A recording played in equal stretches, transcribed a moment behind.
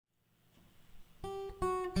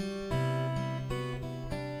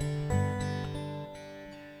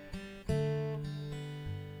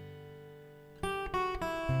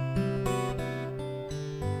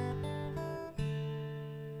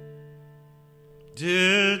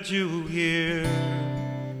Did you hear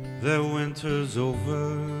that winter's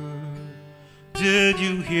over? Did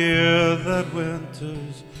you hear that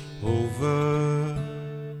winter's over?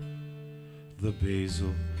 The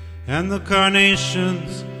basil and the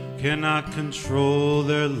carnations cannot control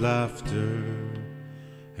their laughter,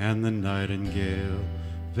 and the nightingale,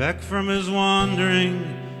 back from his wandering,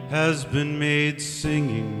 has been made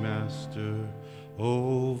singing master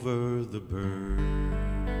over the birds.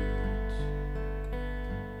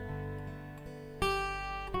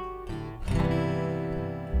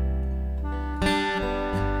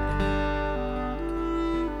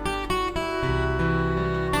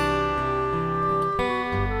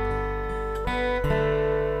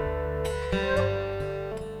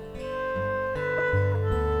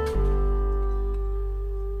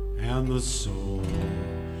 And the soul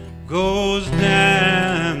goes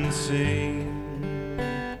dancing,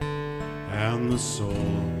 and the soul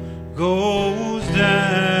goes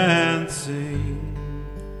dancing.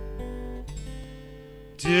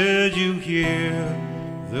 Did you hear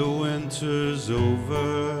the winter's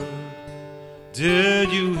over?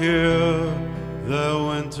 Did you hear the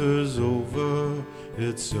winter's over?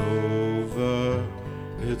 It's over,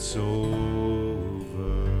 it's over.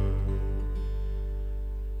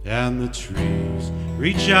 And the trees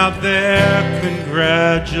reach out their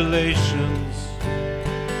congratulations.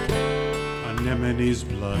 Anemones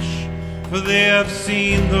blush, for they have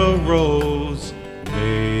seen the rose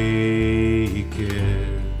naked.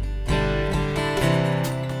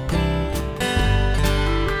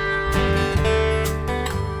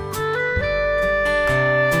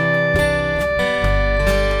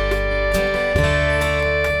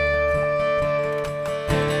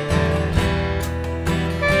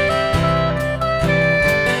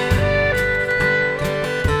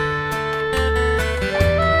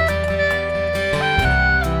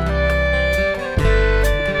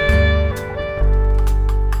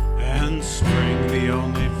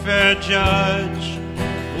 Fair judge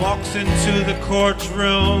walks into the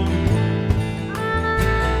courtroom.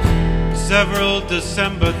 Several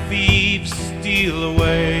December thieves steal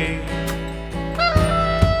away.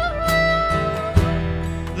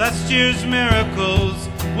 Last year's miracles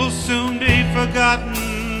will soon be forgotten.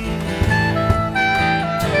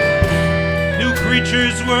 New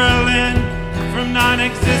creatures whirl in from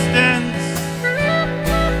non-existence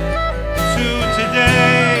to today.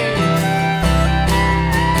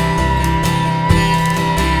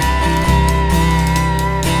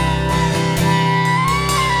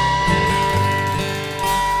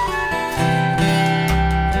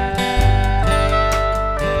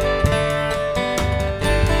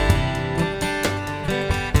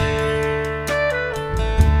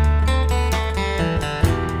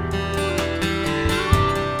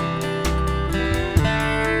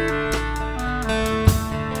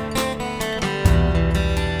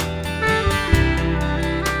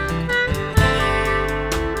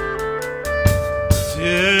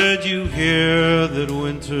 Did you hear that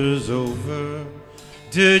winter's over?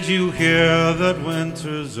 Did you hear that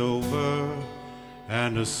winter's over?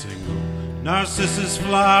 And a single narcissus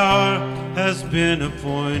flower has been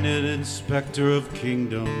appointed inspector of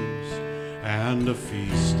kingdoms, and a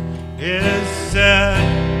feast is set,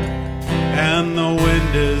 and the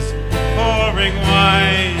wind is pouring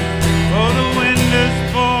wine. Oh, the wind is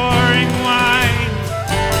pouring wine.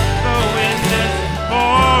 The wind is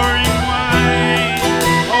pouring wine.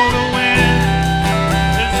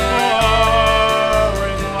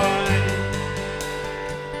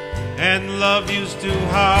 And love used to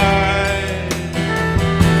hide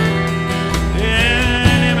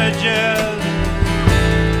in images.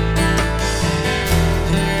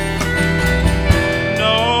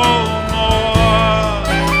 No more.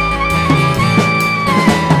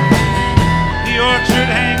 The orchard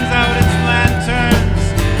hangs out its lanterns.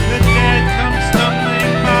 The dead come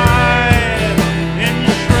stumbling by in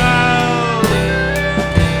shrouds.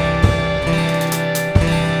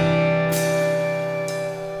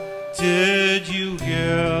 Did you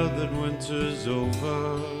hear that winter's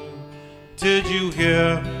over? Did you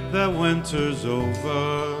hear that winter's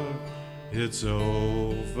over? It's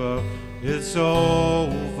over, it's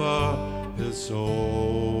over, it's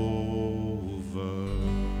over.